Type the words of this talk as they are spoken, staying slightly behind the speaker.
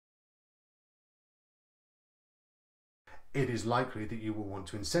it is likely that you will want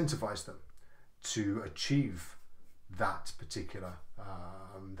to incentivize them to achieve that particular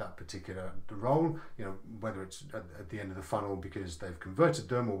role, you know, whether it's at the end of the funnel because they've converted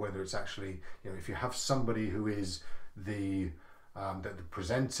them, or whether it's actually, you know, if you have somebody who is the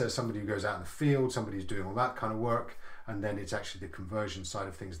presenter, somebody who goes out in the field, somebody who's doing all that kind of work, and then it's actually the conversion side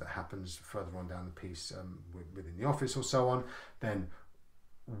of things that happens further on down the piece within the office or so on. Then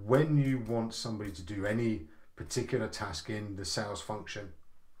when you want somebody to do any particular task in the sales function,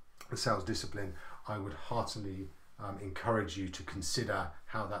 the sales discipline, I would heartily encourage you to consider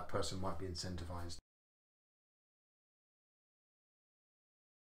how that person might be incentivized.